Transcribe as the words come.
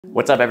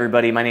What's up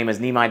everybody, my name is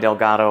Nimai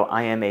Delgado.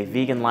 I am a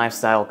vegan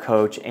lifestyle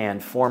coach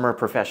and former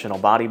professional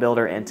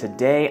bodybuilder, and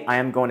today I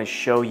am going to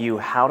show you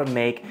how to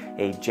make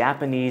a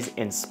Japanese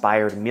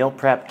inspired meal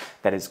prep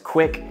that is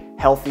quick,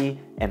 healthy,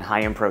 and high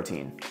in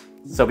protein.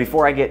 So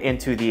before I get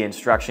into the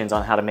instructions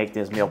on how to make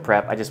this meal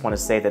prep, I just want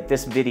to say that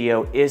this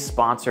video is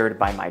sponsored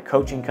by my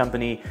coaching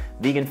company,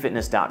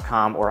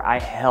 veganfitness.com, where I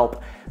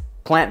help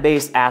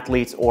plant-based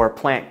athletes or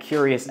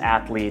plant-curious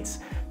athletes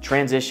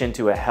transition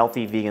to a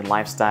healthy vegan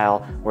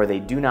lifestyle where they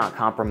do not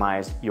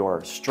compromise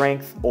your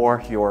strength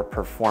or your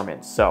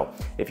performance. So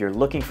if you're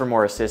looking for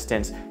more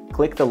assistance,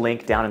 click the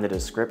link down in the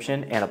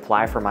description and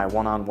apply for my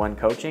one-on-one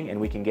coaching, and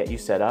we can get you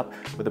set up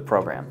with a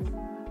program.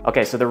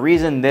 Okay, so the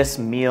reason this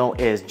meal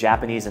is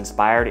Japanese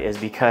inspired is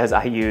because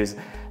I use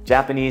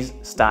Japanese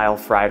style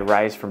fried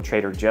rice from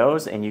Trader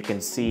Joe's, and you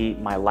can see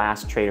my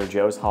last Trader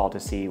Joe's haul to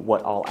see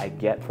what all I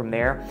get from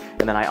there.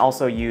 And then I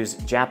also use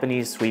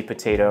Japanese sweet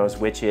potatoes,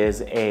 which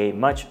is a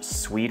much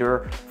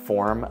sweeter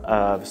form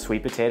of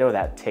sweet potato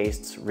that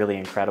tastes really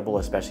incredible,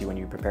 especially when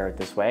you prepare it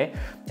this way.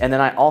 And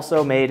then I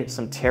also made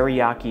some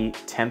teriyaki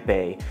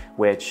tempeh,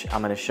 which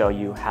I'm gonna show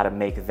you how to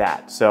make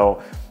that.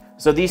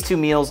 So these two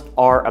meals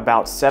are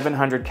about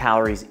 700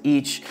 calories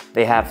each.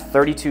 They have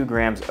 32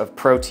 grams of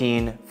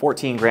protein,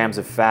 14 grams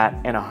of fat,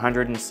 and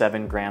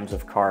 107 grams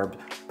of carbs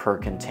per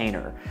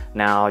container.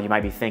 Now, you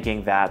might be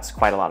thinking that's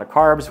quite a lot of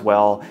carbs.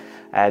 Well,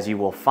 as you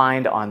will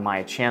find on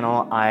my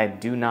channel, I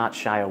do not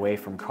shy away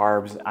from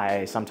carbs.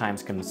 I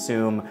sometimes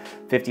consume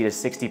 50 to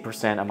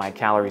 60% of my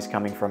calories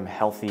coming from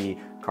healthy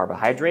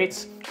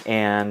carbohydrates.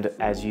 And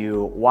as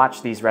you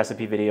watch these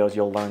recipe videos,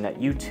 you'll learn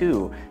that you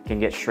too can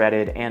get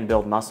shredded and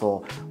build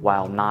muscle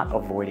while not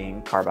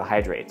avoiding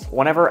carbohydrates.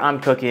 Whenever I'm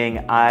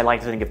cooking, I like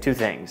to think of two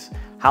things: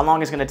 how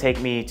long it's gonna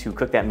take me to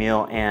cook that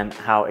meal and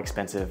how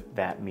expensive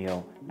that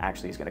meal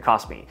actually is gonna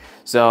cost me.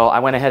 So I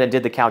went ahead and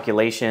did the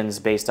calculations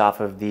based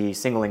off of the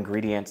single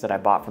ingredients that I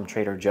bought from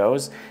Trader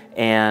Joe's,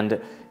 and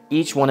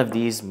each one of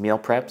these meal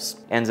preps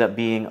ends up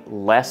being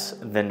less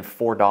than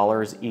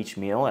 $4 each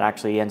meal. It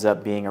actually ends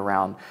up being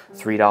around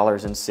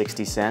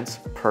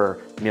 $3.60 per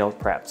meal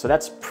prep. So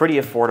that's pretty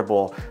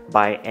affordable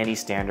by any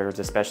standards,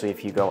 especially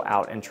if you go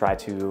out and try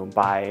to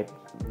buy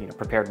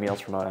prepared meals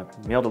from a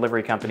meal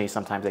delivery company.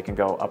 Sometimes they can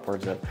go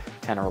upwards of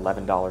 $10 or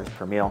 $11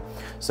 per meal.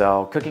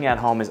 So cooking at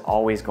home is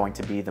always going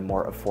to be the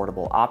more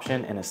affordable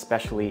option, and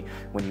especially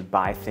when you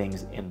buy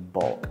things in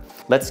bulk.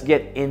 Let's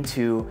get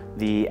into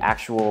the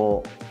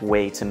actual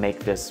way to make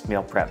this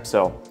meal prep.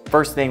 So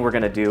first thing we're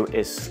gonna do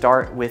is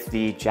start with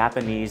the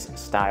Japanese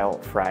style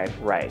fried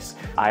rice.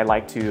 I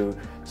like to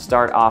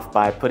start off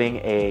by putting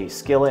a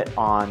skillet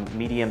on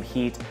medium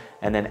heat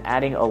and then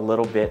adding a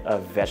little bit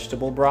of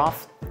vegetable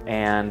broth.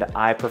 And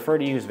I prefer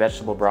to use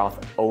vegetable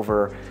broth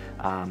over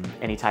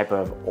any type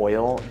of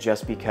oil,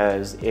 just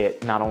because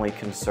it not only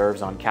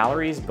conserves on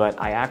calories, but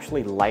I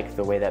actually like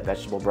the way that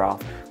vegetable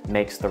broth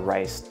makes the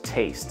rice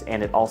taste.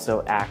 And it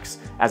also acts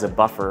as a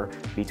buffer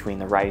between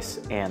the rice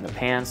and the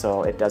pan,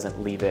 so it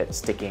doesn't leave it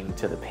sticking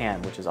to the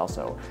pan, which is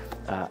also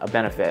a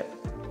benefit.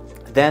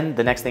 Then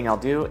the next thing I'll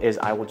do is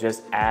I will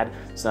just add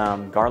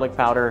some garlic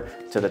powder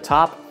to the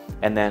top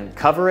and then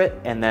cover it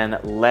and then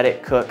let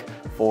it cook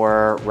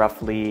for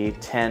roughly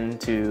 10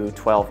 to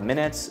 12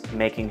 minutes,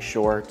 making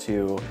sure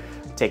to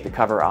take the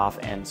cover off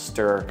and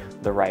stir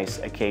the rice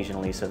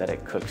occasionally so that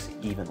it cooks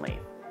evenly.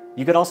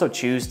 You could also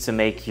choose to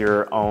make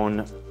your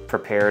own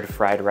prepared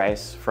fried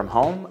rice from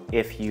home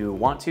if you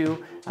want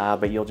to,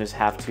 but you'll just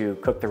have to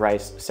cook the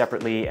rice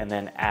separately and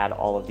then add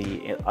all of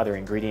the other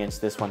ingredients.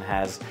 This one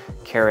has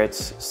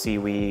carrots,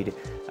 seaweed,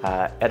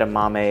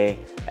 edamame,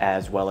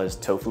 as well as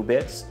tofu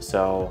bits.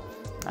 So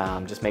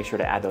just make sure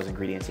to add those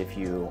ingredients if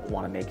you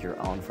want to make your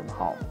own from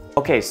home.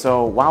 Okay,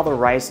 so while the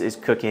rice is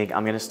cooking,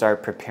 I'm going to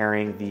start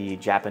preparing the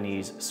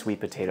Japanese sweet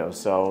potatoes.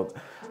 So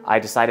I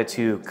decided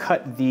to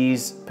cut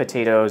these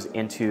potatoes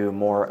into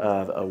more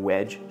of a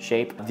wedge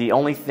shape. The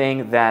only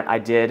thing that I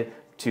did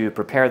to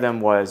prepare them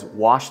was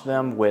wash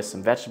them with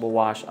some vegetable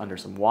wash under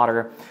some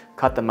water,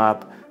 cut them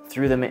up,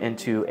 threw them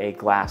into a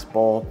glass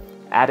bowl,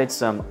 added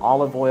some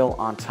olive oil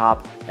on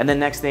top, and the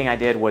next thing I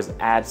did was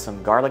add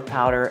some garlic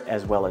powder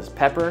as well as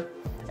pepper.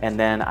 And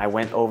then I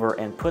went over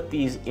and put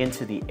these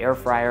into the air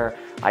fryer.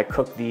 I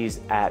cooked these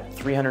at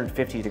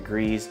 350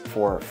 degrees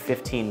for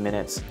 15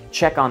 minutes.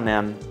 Check on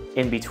them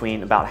in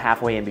between, about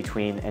halfway in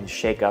between, and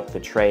shake up the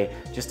tray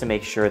just to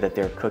make sure that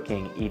they're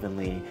cooking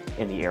evenly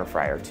in the air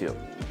fryer too.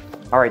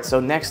 All right, so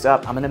next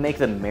up, I'm gonna make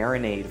the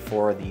marinade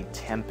for the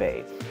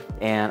tempeh.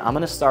 And I'm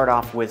gonna start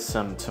off with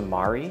some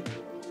tamari,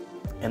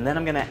 and then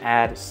I'm gonna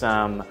add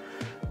some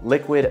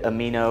liquid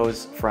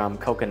aminos from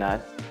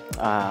coconut.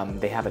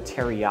 They have a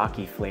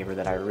teriyaki flavor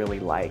that I really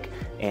like,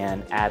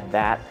 and add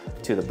that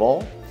to the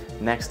bowl.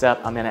 Next up,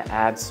 I'm gonna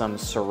add some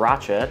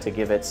sriracha to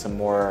give it some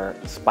more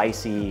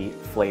spicy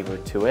flavor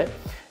to it.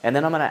 And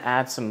then I'm gonna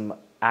add some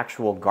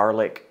actual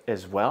garlic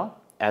as well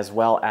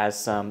as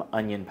some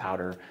onion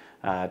powder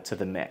to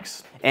the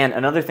mix. And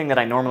another thing that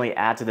I normally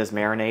add to this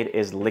marinade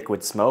is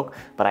liquid smoke,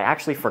 but I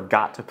actually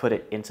forgot to put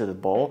it into the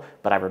bowl,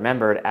 but I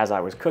remembered as I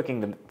was cooking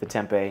the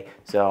tempeh,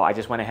 so I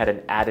just went ahead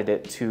and added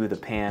it to the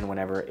pan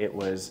whenever it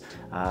was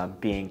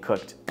being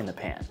cooked in the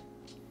pan.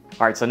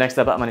 All right, so next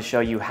up, I'm gonna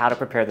show you how to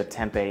prepare the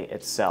tempeh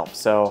itself.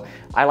 So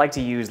I like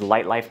to use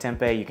Light Life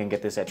tempeh. You can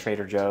get this at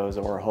Trader Joe's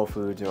or Whole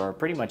Foods or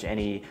pretty much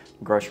any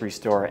grocery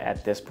store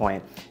at this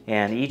point.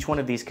 And each one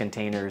of these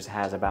containers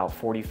has about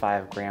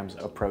 45 grams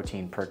of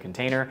protein per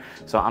container.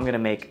 So I'm gonna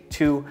make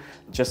 2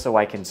 just so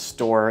I can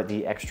store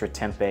the extra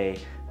tempeh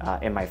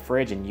in my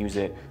fridge and use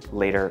it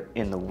later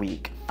in the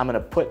week. I'm gonna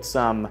put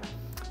some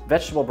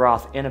vegetable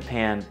broth in a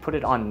pan, put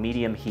it on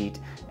medium heat,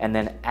 and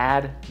then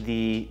add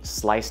the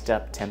sliced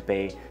up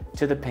tempeh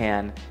to the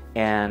pan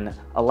and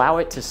allow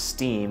it to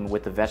steam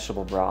with the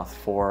vegetable broth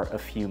for a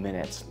few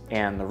minutes.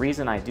 And the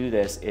reason I do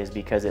this is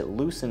because it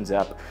loosens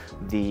up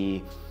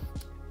the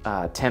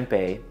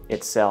tempeh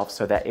itself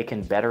so that it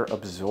can better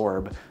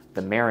absorb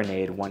the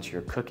marinade once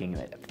you're cooking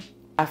it.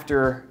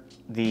 After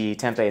the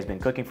tempeh has been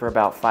cooking for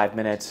about 5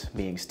 minutes,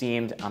 being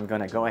steamed, I'm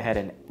gonna go ahead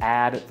and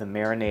add the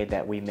marinade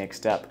that we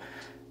mixed up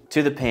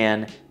to the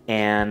pan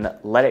and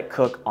let it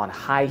cook on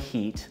high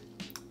heat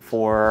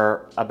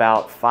for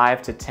about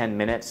 5 to 10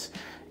 minutes.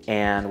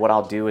 And what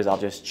I'll do is I'll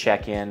just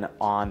check in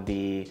on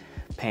the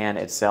pan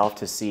itself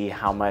to see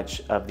how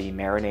much of the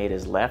marinade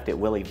is left. It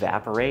will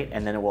evaporate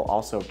and then it will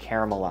also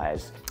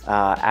caramelize.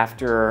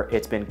 After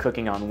it's been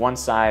cooking on one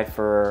side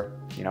for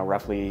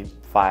roughly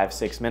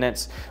 5-6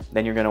 minutes,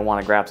 then you're gonna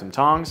wanna grab some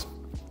tongs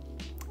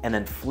and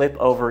then flip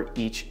over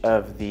each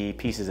of the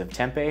pieces of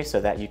tempeh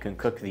so that you can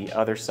cook the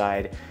other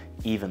side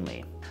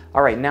evenly.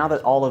 All right, now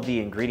that all of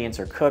the ingredients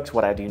are cooked,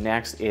 what I do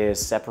next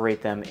is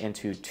separate them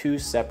into 2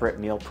 separate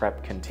meal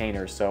prep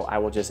containers. So I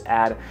will just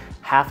add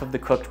half of the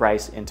cooked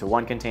rice into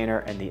one container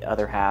and the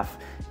other half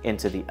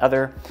into the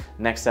other.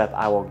 Next up,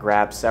 I will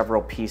grab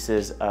several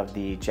pieces of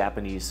the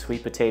Japanese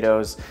sweet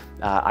potatoes.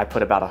 I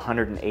put about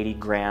 180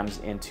 grams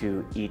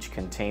into each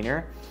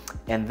container.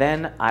 And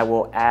then I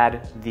will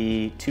add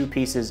the 2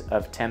 pieces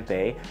of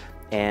tempeh,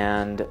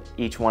 and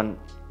each one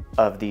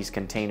of these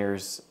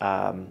containers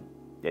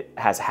it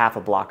has half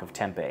a block of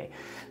tempeh.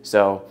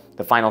 So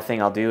the final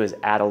thing I'll do is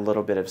add a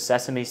little bit of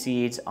sesame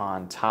seeds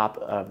on top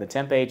of the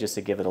tempeh just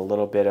to give it a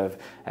little bit of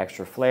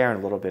extra flair and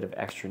a little bit of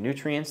extra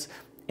nutrients.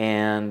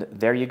 And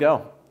there you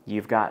go.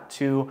 You've got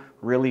 2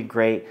 really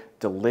great,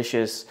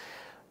 delicious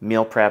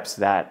meal preps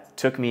that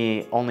took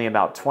me only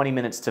about 20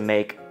 minutes to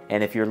make.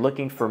 And if you're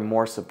looking for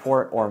more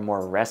support or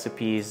more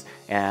recipes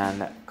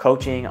and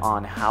coaching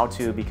on how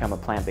to become a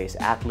plant-based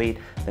athlete,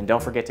 then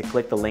don't forget to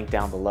click the link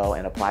down below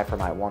and apply for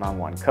my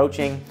one-on-one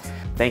coaching.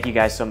 Thank you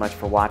guys so much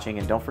for watching,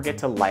 and don't forget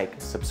to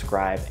like,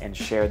 subscribe, and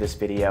share this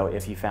video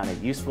if you found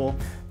it useful.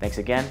 Thanks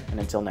again, and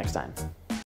until next time.